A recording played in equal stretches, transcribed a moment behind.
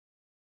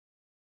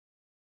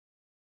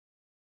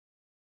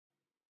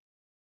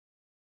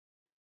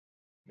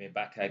We're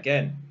back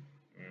again.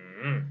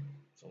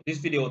 So this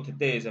video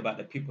today is about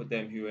the people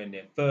them who are in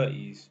their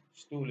 30s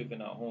still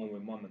living at home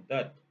with mum and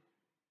dad.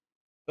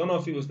 Don't know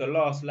if it was the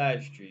last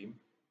live stream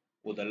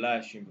or the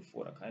live stream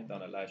before that. I ain't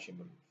done a live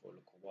stream for a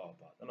little while,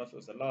 but I don't know if it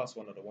was the last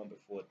one or the one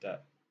before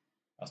that.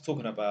 I was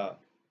talking about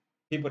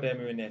people them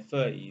who are in their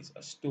 30s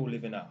are still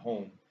living at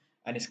home,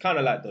 and it's kind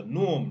of like the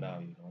norm now,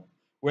 you know.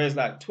 Whereas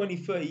like 20,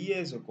 30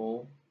 years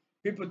ago,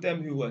 people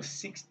them who were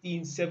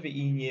 16,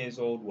 17 years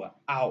old were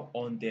out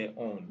on their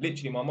own.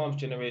 Literally, my mom's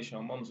generation,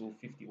 my mom's all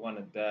 51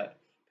 and that.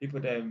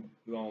 People them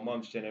who are my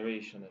mom's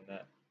generation and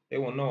that, they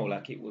will know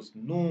like it was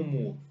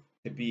normal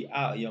to be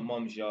out of your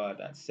mom's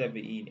yard at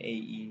 17,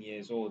 18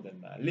 years old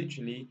and that.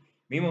 Literally,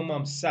 me and my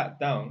mom sat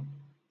down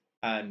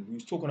and we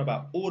was talking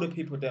about all the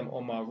people them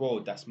on my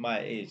road that's my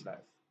age.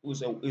 Like it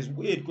was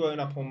weird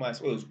growing up on my.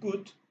 Well, it was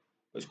good,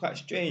 but it's quite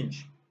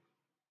strange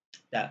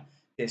that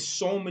there's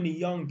so many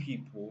young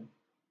people,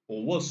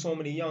 or was so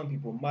many young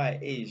people my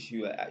age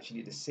who are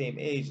actually the same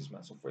age as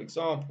man. So, for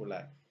example,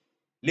 like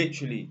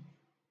literally,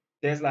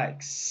 there's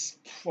like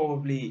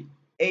probably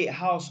 8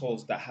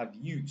 households that have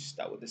youths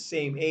that were the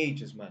same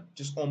age as man,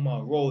 just on my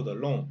road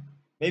alone.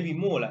 Maybe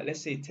more, like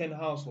let's say 10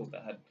 households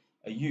that had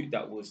a youth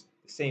that was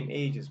the same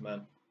age as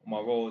man on my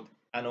road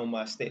and on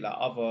my estate, like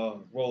other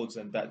roads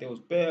and that. There was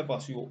bare of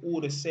us who were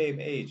all the same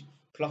age,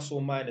 plus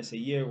or minus a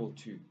year or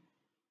two.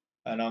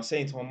 And I was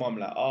saying to my mum,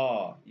 like,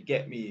 you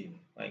get me.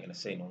 I ain't gonna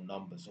say no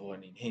numbers or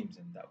any names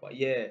and that, but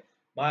yeah,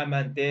 my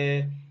man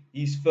there,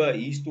 he's 30,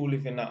 he's still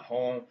living at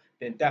home.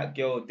 Then that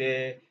girl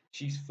there,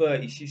 she's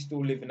 30, she's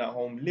still living at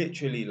home.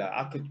 Literally,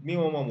 like me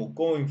and my mum were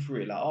going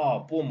through it,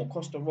 like, boom,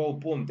 across the road,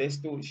 boom,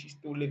 she's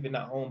still living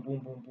at home, boom,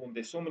 boom, boom.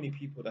 There's so many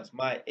people that's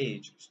my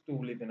age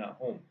still living at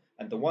home,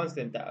 and the ones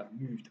then that have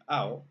moved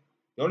out,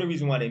 the only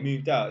reason why they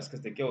moved out is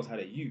because the girls had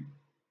a youth.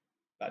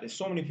 Like there's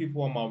so many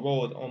people on my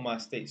road, on my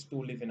estate,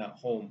 still living at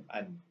home,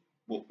 and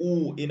we're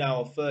all in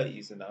our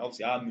 30s. And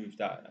obviously, I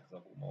moved out because I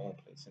bought my own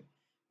place.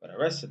 But the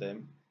rest of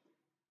them,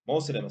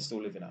 most of them are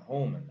still living at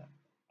home. And that.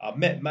 I've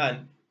met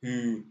man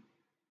who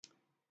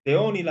they're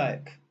only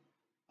like,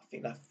 I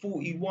think like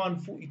 41,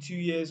 42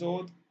 years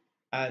old,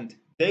 and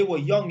they were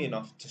young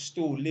enough to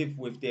still live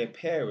with their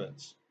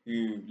parents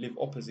who live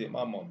opposite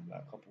my mum,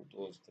 like a couple of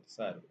doors to the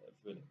side of it,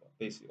 really, but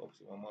basically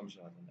opposite my mum's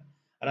yard and that.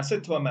 And I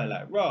said to a man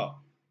like, "Rah,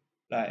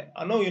 like,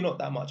 I know you're not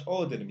that much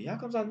older than me. How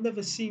comes I've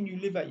never seen you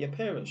live at your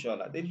parents' yard?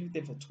 Like, they lived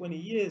there for 20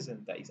 years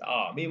and that." He's,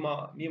 me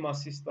and my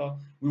sister,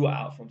 we were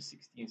out from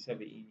 16,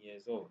 17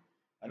 years old.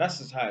 And that's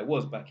just how it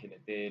was back in the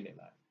day, innit?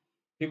 Like,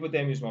 people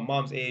them who's my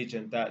mom's age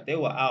and that, they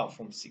were out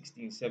from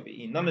 16,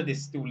 17. None of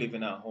this still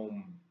living at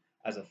home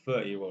as a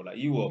 30-year-old. Like,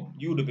 you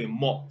would have been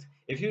mocked.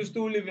 If you were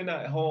still living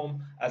at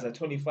home as a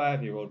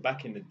 25-year-old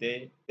back in the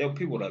day,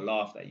 people would have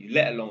laughed at you,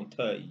 let alone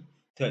 30,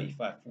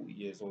 35, 40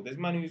 years old. There's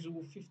man who's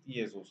all 50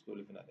 years old still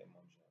living at their mum's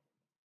yard.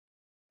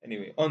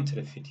 Anyway, on to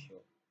the video.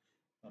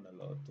 On a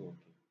lot of talking.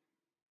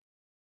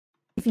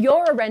 If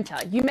you're a renter,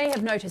 you may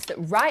have noticed that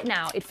right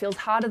now it feels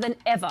harder than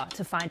ever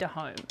to find a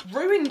home.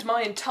 Ruined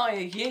my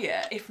entire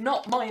year, if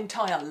not my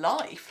entire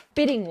life.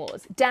 Bidding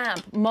wars,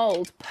 damp,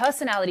 mould,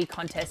 personality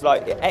contests,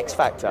 like X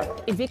Factor,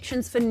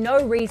 evictions for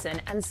no reason,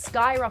 and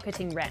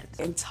skyrocketing rent.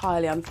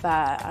 Entirely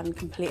unfair and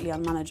completely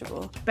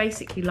unmanageable.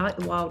 Basically like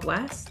the Wild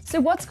West. So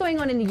what's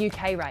going on in the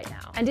UK right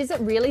now? And is it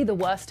really the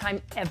worst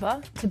time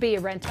ever to be a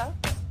renter?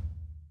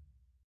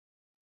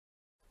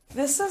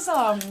 This is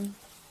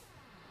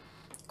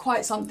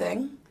quite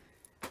something.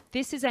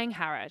 This is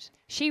Harrod.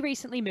 She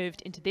recently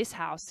moved into this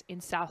house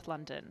in South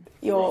London.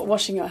 You're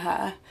washing your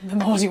hair, the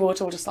mouldy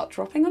water will just start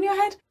dropping on your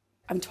head.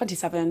 I'm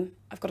 27,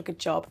 I've got a good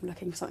job, I'm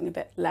looking for something a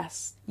bit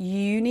less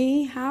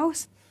uni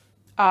house.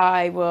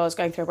 I was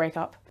going through a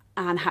breakup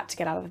and had to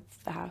get out of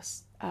the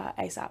house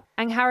ASAP.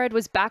 Harrod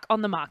was back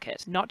on the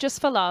market, not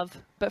just for love,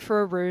 but for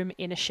a room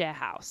in a share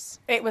house.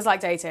 It was like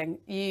dating.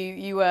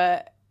 You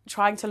were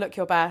trying to look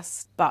your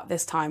best, but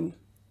this time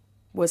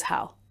was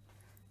hell.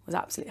 Was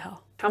absolute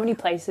hell. How many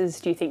places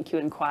do you think you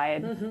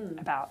inquired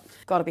about?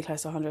 Got to be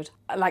close to 100.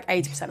 Like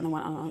 80% of them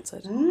went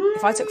unanswered.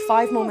 If I took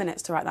 5 more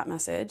minutes to write that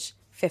message,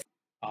 50.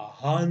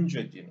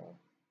 100, you know.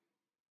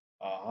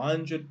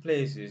 100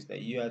 places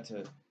that you had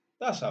to.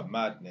 That's a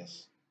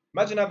madness.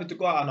 Imagine having to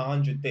go out on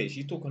 100 dates.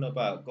 She's talking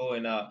about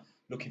going out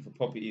looking for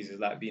properties is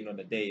like being on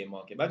the dating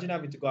market. Imagine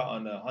having to go out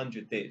on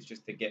 100 dates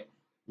just to get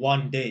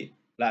one date,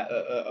 like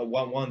a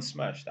one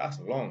smash. That's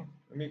long.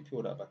 Let me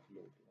peel that back a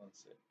little bit. One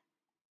sec.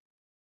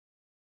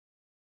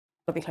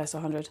 Be close to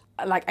 100.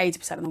 Like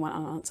 80% of them went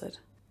unanswered.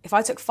 If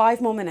I took 5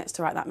 more minutes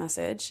to write that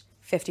message,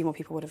 50 more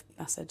people would have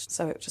messaged.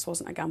 So it just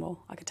wasn't a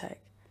gamble I could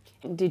take.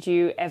 Did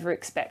you ever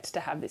expect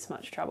to have this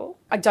much trouble?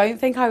 I don't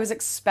think I was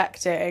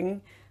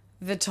expecting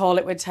the toll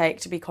it would take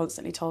to be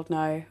constantly told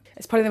no.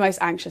 It's probably the most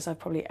anxious I've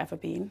probably ever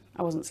been.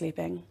 I wasn't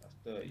sleeping.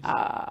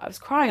 I was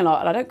crying a lot,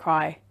 and I don't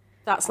cry.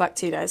 That's like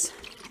 2 days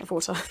of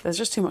water. There's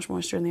just too much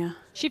moisture in the air.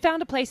 She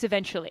found a place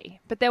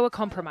eventually, but there were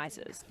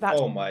compromises.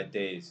 Oh my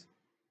days.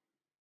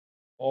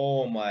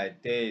 Oh my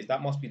days.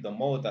 That must be the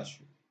mold that's...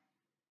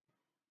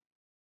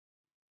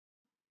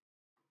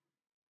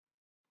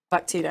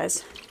 Like 2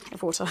 days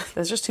of water.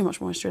 There's just too much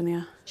moisture in the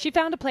air. She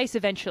found a place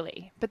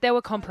eventually, but there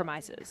were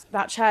compromises.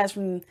 That chair's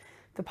from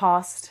the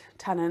past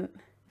tenant.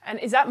 And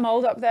is that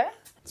mould up there?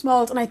 It's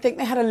mould, and I think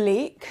they had a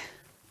leak,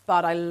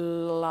 but I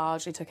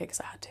largely took it because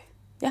I had to.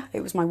 Yeah,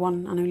 it was my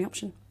one and only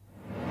option.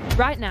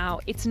 Right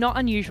now, it's not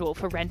unusual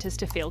for renters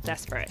to feel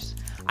desperate.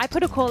 I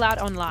put a call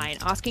out online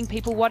asking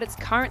people what it's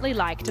currently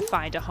like to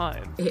find a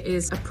home. It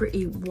is a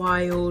pretty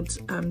wild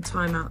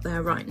time out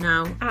there right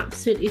now.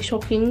 Absolutely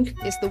shocking.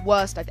 It's the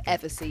worst I've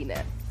ever seen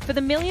it. For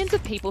the millions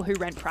of people who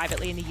rent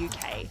privately in the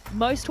UK,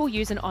 most will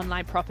use an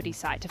online property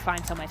site to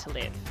find somewhere to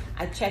live.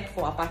 I checked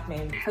for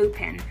apartment,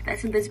 hoping that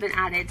something's been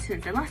added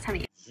since the last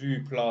time.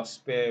 Zoo plus,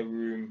 spare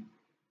room,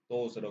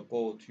 those are the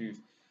go-tos.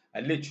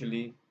 And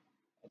literally,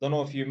 I don't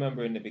know if you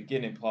remember in the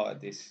beginning part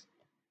of this,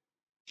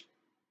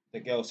 the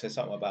girl said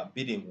something about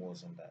bidding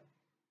wars and that.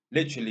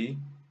 Literally,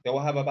 they will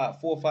have about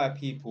 4 or 5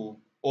 people,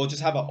 or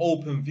just have an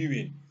open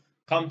viewing.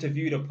 Come to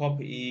view the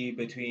property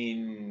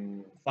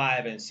between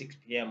 5 and 6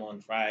 p.m.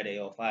 on Friday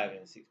or 5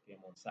 and 6 p.m.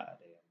 on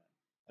Saturday.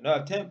 And I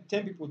have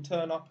 10 people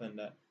turn up and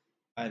that.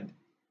 And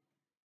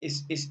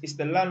it's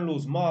the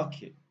landlord's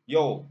market.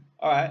 Yo,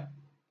 all right,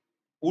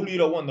 all you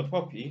don't want the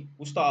property,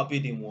 we'll start a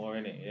bidding war,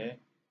 innit, yeah?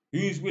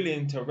 Who's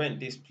willing to rent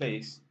this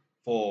place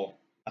for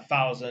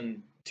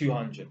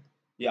 1,200?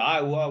 Yeah,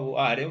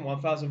 I then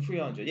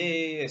 1,300.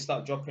 Yeah.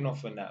 Start dropping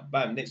off on that.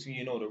 Bam. Next thing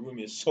you know, the room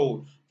is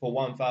sold for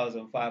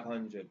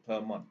 1,500 per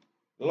month.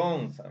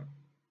 Long, fam.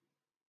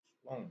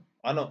 Long.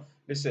 I know.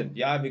 Listen,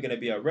 you're either gonna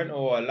be a renter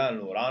or a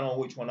landlord. I know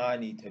which one I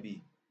need to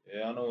be.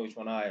 Yeah, I know which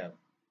one I am.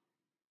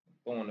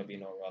 Don't want to be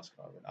no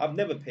rascal. I've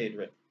never paid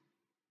rent.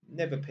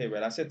 Never pay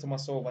rent. I said to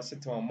myself, I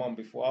said to my mum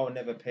before, I will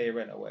never pay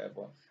rent or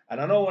whatever. And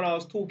I know when I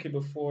was talking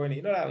before, and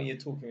you know that when you're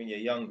talking when you're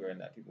younger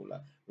and that people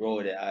like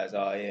roll their eyes,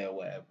 oh yeah,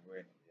 whatever.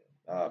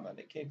 Ah man,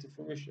 it came to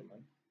fruition,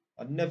 man.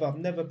 I've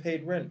never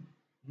paid rent.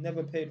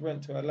 Never paid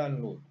rent to a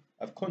landlord.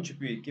 I've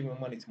contributed, given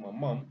money to my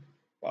mum,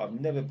 but I've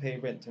never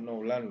paid rent to no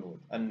landlord.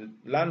 And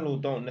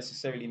landlord don't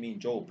necessarily mean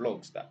Joe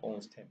Bloggs that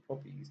owns 10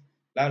 properties.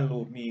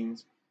 Landlord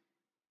means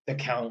the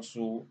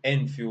council,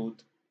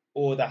 Enfield,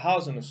 or the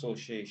housing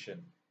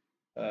association.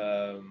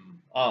 I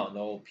don't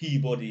know,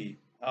 Peabody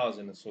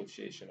Housing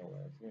Association or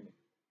whatever. Really.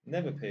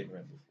 Never paid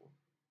rent before.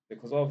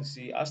 Because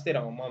obviously I stayed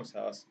at my mum's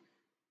house,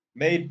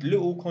 made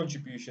little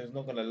contributions,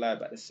 not gonna lie,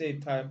 but at the same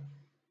time,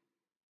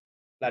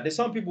 like there's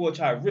some people who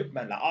try to rip,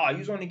 man, like, you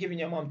was only giving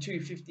your mum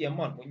 $250 a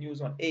month when you was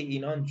on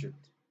 1,800.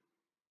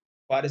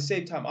 But at the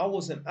same time, I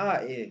wasn't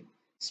out here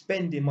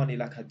spending money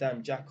like a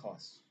damn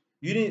jackass.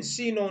 You didn't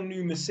see no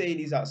new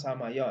Mercedes outside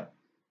my yard.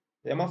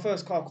 Yeah, my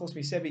first car cost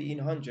me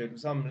 1,700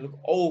 with some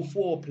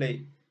 04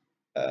 plate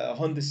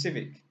Honda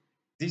Civic.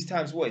 These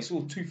times what? It's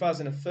all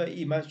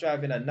 2013. Man's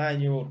driving a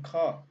 9-year-old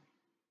car.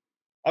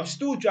 I'm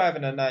still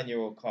driving a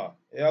 9-year-old car.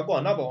 Yeah, I got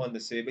another Honda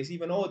Civic, but it's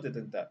even older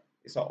than that.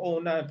 It's an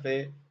 09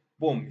 plate.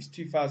 Boom, it's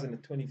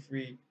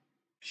 2023.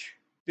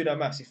 Do that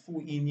maths, it's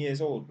 14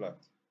 years old, blood.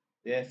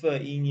 Yeah,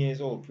 13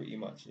 years old pretty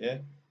much, yeah.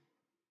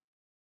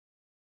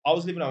 I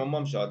was living at my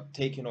mum's yard,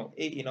 taking home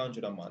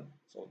 1,800 a month.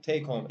 So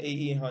take home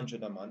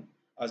 1,800 a month.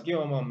 I was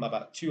giving my mum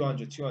about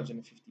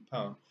 250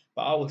 pounds,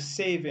 but I was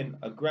saving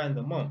 £1,000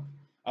 a month.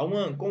 I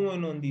weren't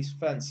going on these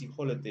fancy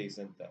holidays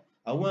and that.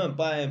 I weren't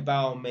buying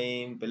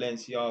Balmain,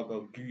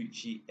 Balenciaga,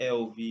 Gucci,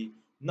 LV,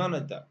 none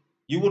of that.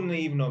 You wouldn't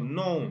even have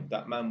known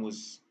that man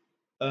was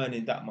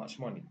earning that much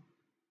money.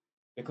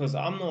 Because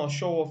I'm not a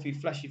show-offy,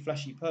 flashy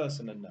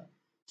person and that.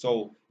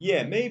 So,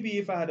 yeah, maybe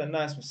if I had a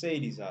nice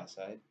Mercedes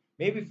outside,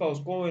 maybe if I was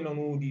going on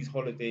all these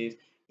holidays,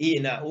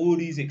 eating at all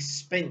these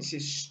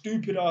expensive,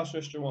 stupid-ass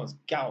restaurants,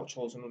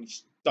 gauchos and all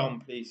these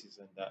dumb places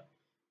and that,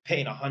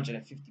 paying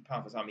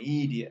 £150 for some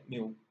idiot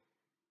meal,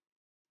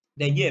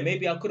 then yeah,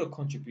 maybe I could have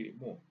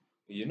contributed more.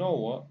 But you know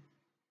what?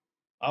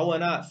 I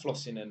went out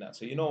flossing and that.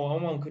 So you know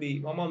what?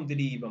 My mum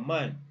didn't even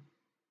mind.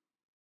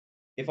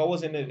 If I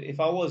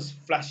was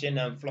flashing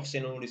and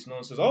flossing all this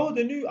nonsense, oh,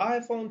 the new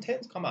iPhone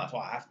 10's come out, so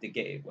I have to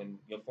get it when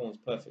your phone's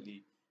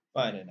perfectly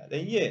fine and that.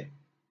 Then yeah,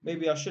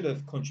 maybe I should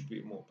have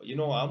contributed more. But you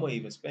know what? I'm not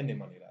even spending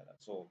money like that.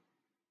 So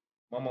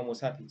my mum was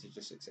happy to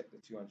just accept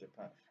the £200.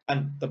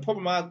 And the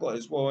problem I got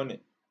as well, innit?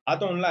 I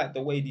don't like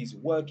the way these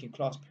working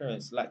class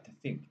parents like to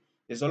think.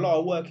 There's a lot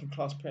of working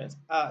class parents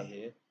out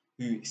here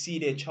who see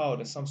their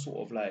child as some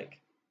sort of like,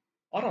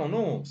 I don't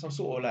know, some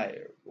sort of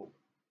like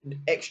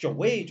extra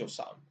wage or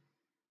something.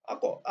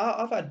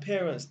 I've had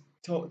parents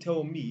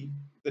tell me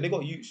that they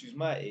got youths who's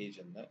my age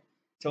and that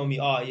tell me,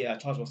 oh yeah, I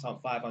charge my son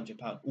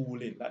 £500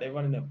 all in, like they're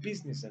running a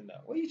business and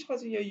that. What are you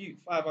charging your youth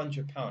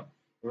 £500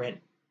 rent?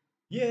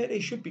 Yeah, they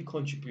should be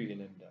contributing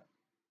in that,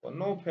 but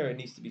no parent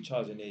needs to be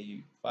charging their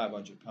youth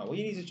 £500. What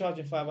you need to charge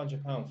them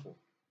 £500 for?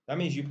 That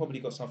means you probably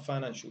got some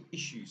financial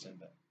issues and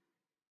that.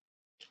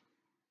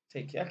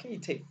 How can you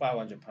take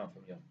 £500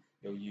 from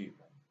your youth,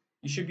 man?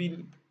 You should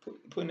be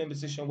put in a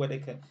position where they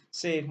can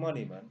save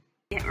money, man.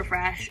 Get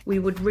refreshed. We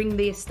would ring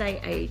the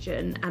estate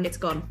agent and it's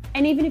gone.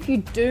 And even if you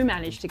do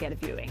manage to get a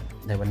viewing,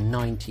 there were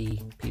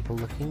 90 people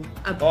looking.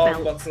 A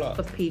belt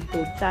of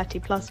people. 30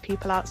 plus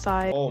people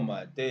outside. Oh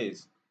my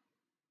days.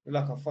 You're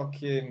like a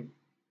fucking,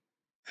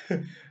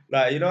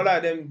 like, you know,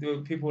 like them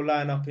the people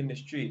line up in the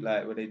street,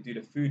 like where they do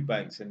the food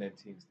banks and them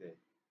things there.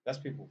 That's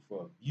people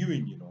for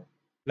viewing, you know.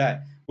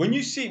 Like when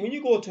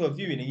you go to a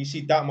viewing and you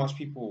see that much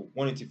people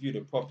wanting to view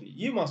the property,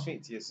 you must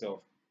think to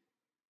yourself,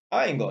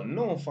 I ain't got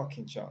no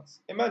fucking chance.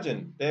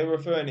 Imagine they're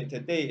referring it to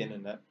dating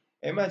and that.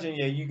 Imagine,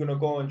 yeah, you're gonna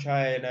go and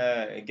try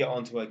and get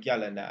onto a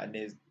gal and that, and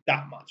there's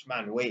that much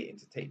man waiting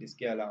to take this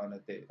girl out on a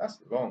date. That's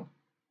wrong.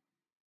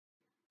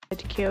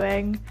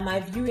 Queuing.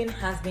 My viewing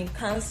has been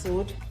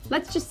cancelled.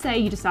 Let's just say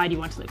you decide you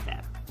want to live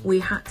there.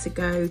 We had to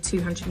go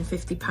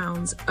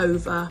 £250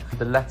 over.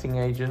 The letting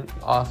agent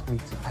asked me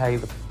to pay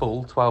the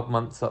full 12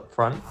 months up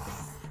front.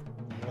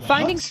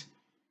 Finding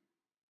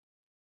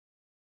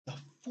the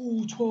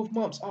full 12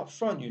 months up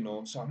front, you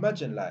know. So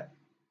imagine, like,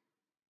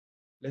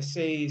 let's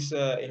say it's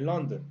in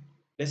London.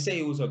 Let's say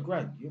it was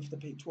 £1,000. You have to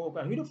pay 12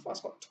 grand. Who the fuck's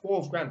got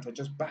 12 grand to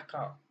just back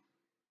out?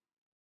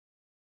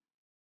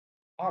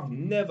 I've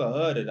never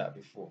heard of that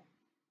before.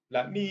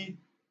 Like me,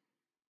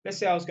 let's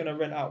say I was gonna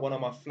rent out one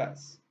of my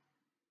flats.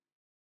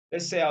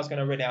 Let's say I was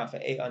gonna rent it out for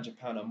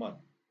 £800 a month.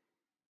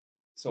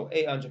 So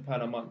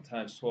 £800 a month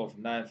times 12,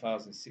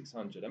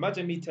 9,600.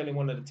 Imagine me telling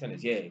one of the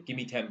tenants, yeah, give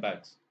me 10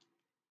 bags.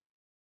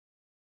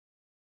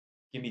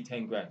 Give me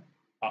 10 grand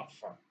up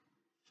front.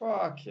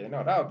 Fuck yeah,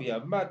 no, that would be a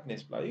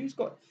madness, blood. Who's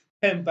got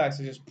 10 bags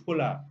to just pull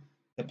out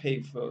to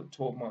pay for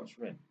 12 months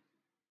rent?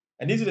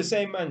 And these are the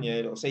same man, yeah,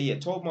 that'll say, yeah,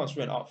 12 months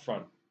rent up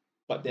front.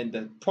 But then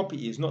the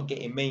property is not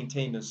getting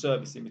maintained and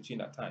serviced in between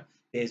that time.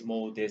 There's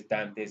mold, there's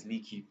damp, there's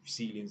leaky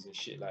ceilings and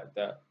shit like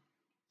that.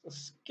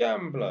 It's a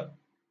scam, blood.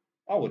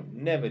 I would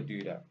never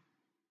do that.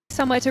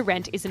 somewhere to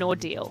rent is an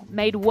ordeal,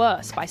 made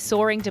worse by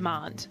soaring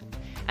demand.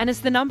 And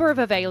as the number of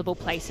available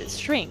places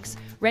shrinks,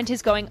 rent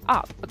is going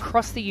up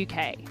across the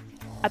UK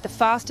at the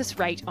fastest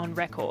rate on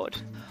record.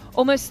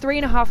 Almost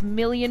 3.5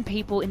 million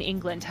people in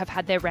England have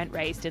had their rent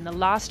raised in the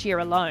last year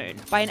alone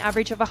by an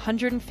average of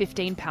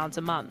 £115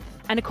 a month.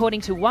 And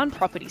according to one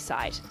property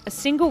site, a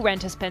single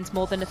renter spends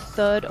more than a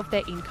third of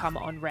their income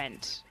on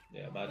rent.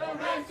 Yeah, man.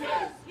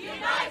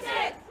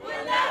 United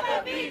will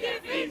never be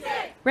defeated.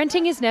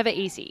 Renting is never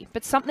easy,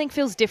 but something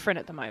feels different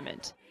at the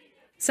moment.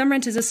 Some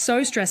renters are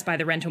so stressed by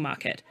the rental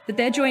market that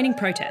they're joining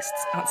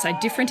protests outside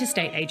different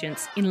estate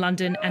agents in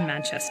London and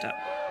Manchester.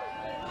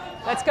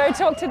 Let's go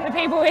talk to the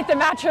people with the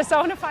mattress. I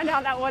want to find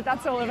out what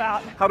that's all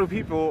about. How do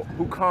people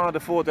who can't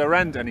afford their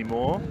rent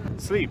anymore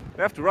sleep?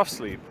 They have to rough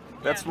sleep.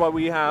 That's why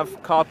we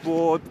have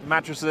cardboard,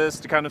 mattresses,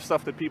 the kind of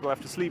stuff that people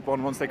have to sleep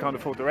on once they can't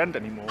afford the rent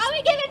anymore. Are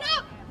we giving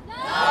up? No!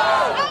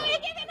 Are we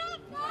giving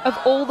up? Of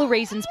all the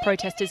reasons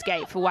protesters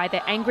gave for why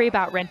they're angry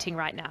about renting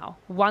right now,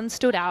 one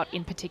stood out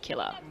in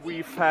particular.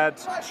 We've had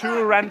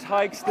 2 rent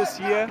hikes this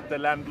year. The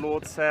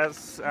landlord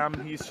says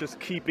he's just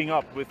keeping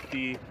up with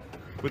the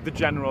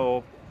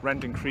general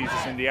rent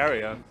increases in the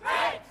area.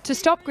 To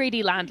stop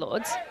greedy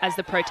landlords, as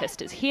the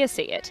protesters here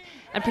see it,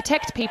 and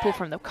protect people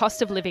from the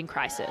cost of living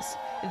crisis,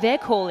 they're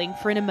calling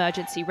for an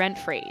emergency rent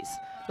freeze,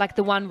 like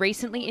the one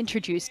recently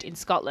introduced in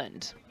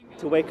Scotland.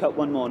 To wake up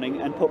one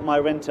morning and put my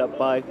rent up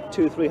by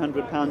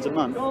 £200-300 a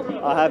month,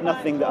 I have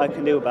nothing that I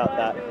can do about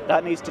that.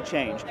 That needs to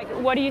change.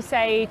 What do you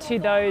say to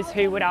those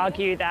who would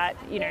argue that,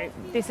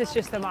 this is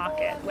just the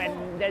market?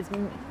 When there's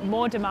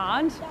more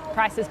demand,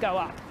 prices go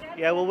up.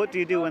 Yeah, well, what do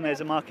you do when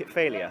there's a market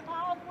failure?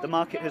 The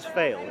market has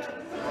failed.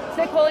 So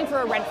they're calling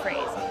for a rent freeze.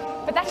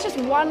 But that's just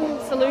one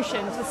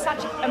solution to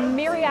such a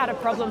myriad of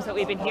problems that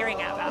we've been hearing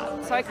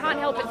about. So I can't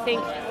help but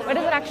think, where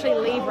does it actually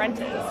leave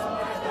renters?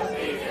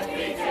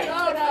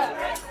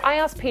 I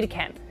asked Peter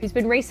Kemp, who's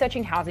been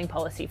researching housing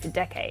policy for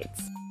decades.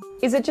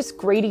 Is it just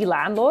greedy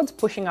landlords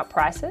pushing up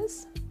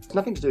prices? It's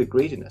nothing to do with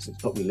greediness,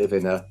 it's what we live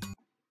in a...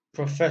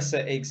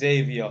 Professor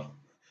Xavier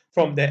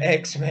from the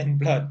X-Men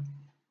blood.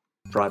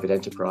 Private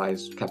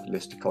enterprise,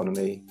 capitalist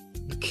economy.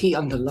 The key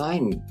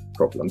underlying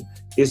problem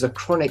is a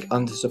chronic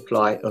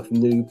undersupply of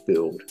new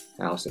build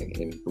housing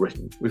in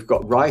Britain. We've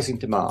got rising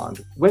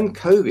demand. When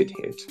COVID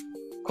hit,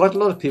 quite a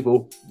lot of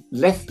people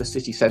left the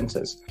city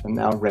centres and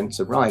now rents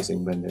are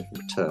rising when they've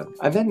returned.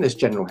 And then there's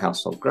general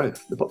household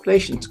growth. The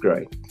population's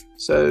growing.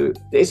 So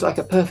it's like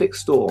a perfect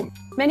storm.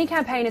 Many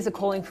campaigners are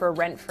calling for a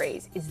rent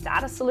freeze. Is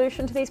that a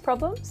solution to these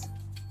problems?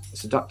 A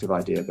seductive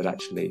idea, but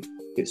actually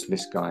it's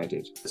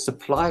misguided. The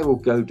supply will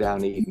go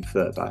down even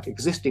further.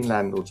 Existing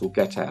landlords will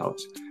get out.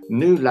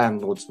 New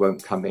landlords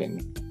won't come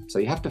in. So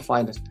you have to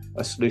find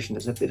a solution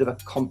that's a bit of a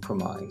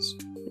compromise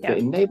that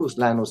enables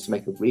landlords to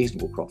make a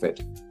reasonable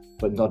profit,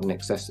 but not an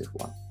excessive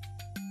one.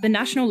 The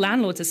National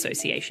Landlords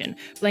Association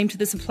blamed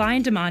the supply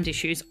and demand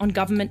issues on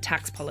government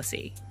tax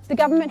policy. The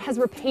government has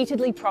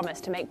repeatedly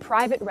promised to make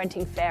private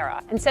renting fairer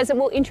and says it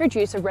will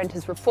introduce a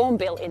renters reform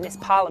bill in this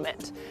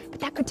parliament. But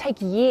that could take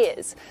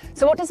years.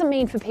 So what does it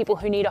mean for people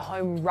who need a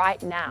home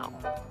right now?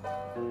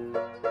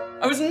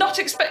 I was not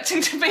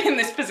expecting to be in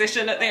this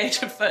position at the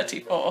age of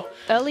 34.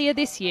 Earlier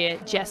this year,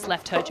 Jess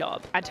left her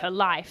job and her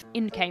life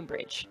in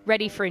Cambridge,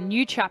 ready for a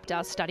new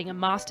chapter studying a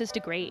master's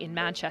degree in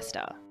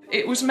Manchester.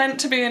 It was meant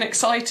to be an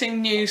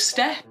exciting new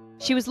step.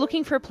 She was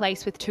looking for a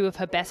place with two of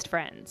her best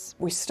friends.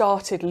 We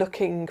started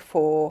looking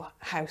for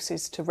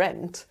houses to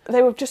rent.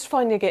 They were just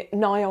finding it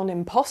nigh on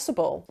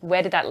impossible.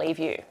 Where did that leave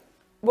you?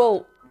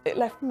 Well, it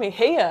left me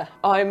here.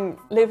 I'm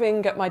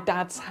living at my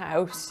dad's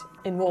house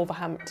in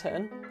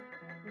Wolverhampton.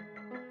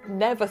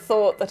 Never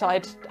thought that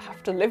I'd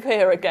have to live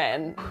here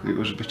again. It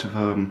was a bit of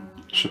a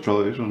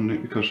surprise, wasn't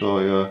it? Because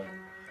I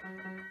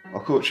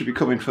thought she'd be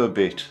coming for a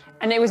bit.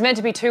 And it was meant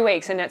to be 2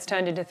 weeks and it's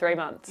turned into 3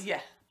 months.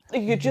 Yeah.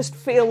 You just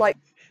feel like...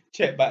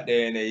 Check back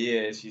there in a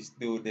year, she's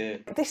still there.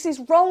 This is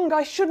wrong,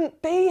 I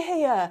shouldn't be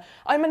here.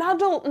 I'm an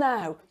adult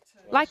now.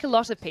 Like a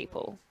lot of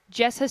people,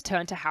 Jess has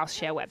turned to house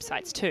share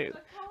websites too,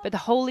 but the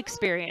whole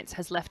experience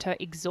has left her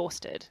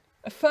exhausted.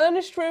 A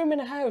furnished room in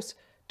a house,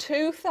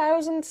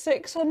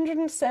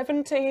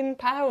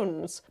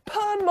 £2,617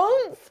 per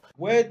month.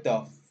 Where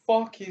the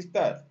fuck is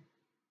that?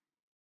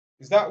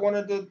 Is that one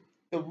of the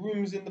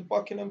rooms in the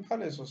Buckingham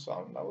Palace or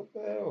something? Like, what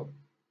the hell?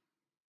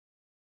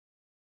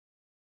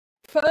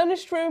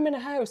 Furnished room in a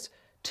house,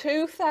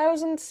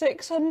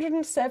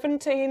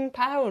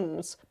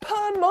 £2,617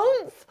 per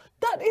month.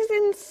 That is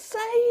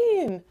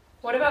insane.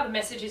 What about the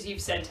messages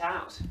you've sent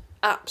out?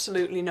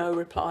 Absolutely no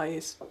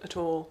replies at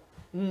all.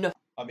 No.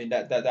 I mean,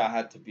 that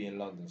had to be in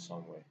London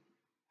somewhere.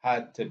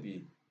 Had to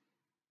be.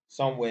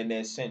 Somewhere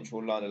near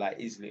central London, like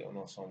Islington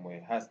or somewhere.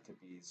 It has to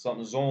be.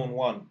 Some zone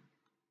 1.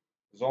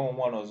 Zone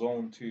 1 or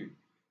zone 2.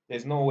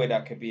 There's no way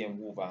that could be in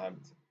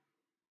Wolverhampton.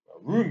 A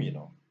room, you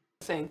know.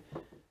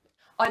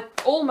 I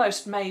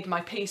almost made my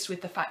peace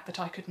with the fact that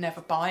I could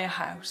never buy a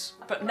house.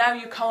 But now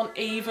you can't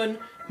even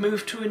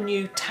move to a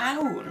new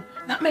town.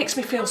 That makes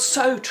me feel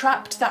so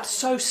trapped. That's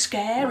so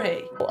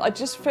scary. I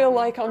just feel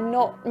like I'm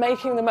not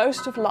making the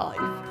most of life.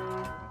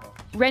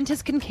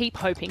 Renters can keep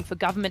hoping for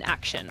government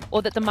action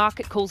or that the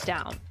market cools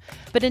down.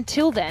 But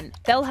until then,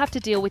 they'll have to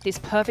deal with this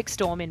perfect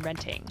storm in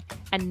renting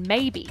and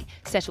maybe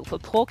settle for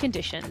poor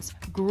conditions,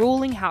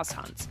 grueling house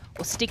hunts,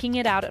 or sticking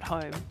it out at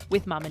home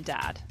with mum and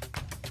dad.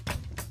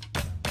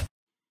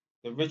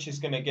 The rich is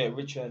going to get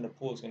richer and the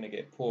poor is going to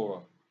get poorer.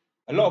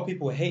 A lot of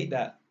people hate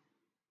that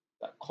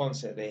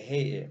concept. They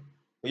hate it.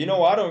 But you know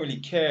what? I don't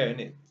really care,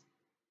 innit?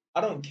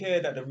 I don't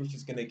care that the rich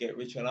is going to get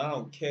richer and I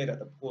don't care that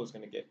the poor is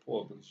going to get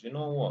poor because you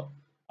know what?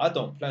 I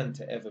don't plan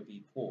to ever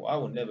be poor. I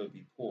will never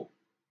be poor.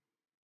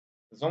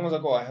 As long as I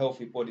got a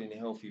healthy body and a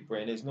healthy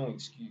brain, there's no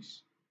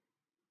excuse.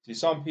 See,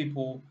 some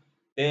people,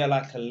 they are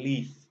like a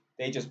leaf.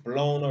 They just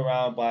blown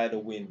around by the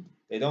wind.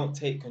 They don't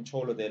take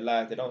control of their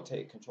life. They don't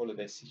take control of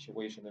their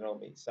situation. They don't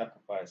make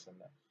sacrifice and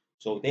that.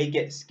 So they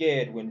get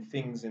scared when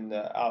things in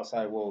the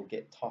outside world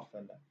get tough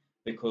and that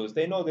because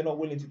they know they're not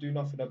willing to do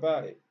nothing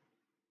about it.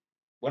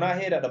 When I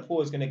hear that the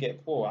poor is going to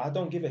get poorer, I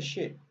don't give a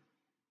shit.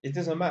 It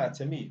doesn't matter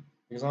to me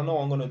because I know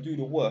I'm going to do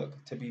the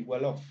work to be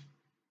well off.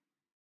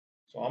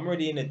 So I'm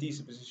already in a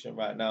decent position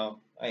right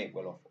now. I ain't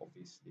well off,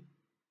 obviously.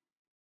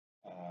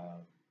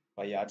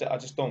 But yeah, I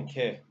just don't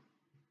care.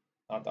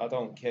 I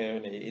don't care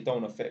and it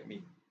don't affect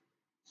me.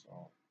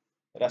 So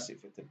but that's it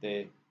for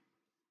today.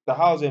 The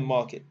housing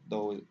market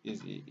though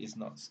is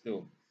nuts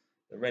still.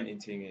 The renting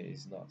thing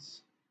is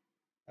nuts.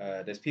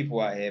 There's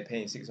people out here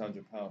paying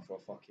 £600 for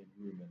a fucking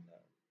room and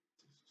that.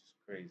 It's just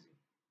crazy.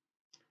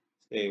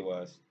 Stay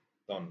worse.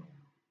 Done.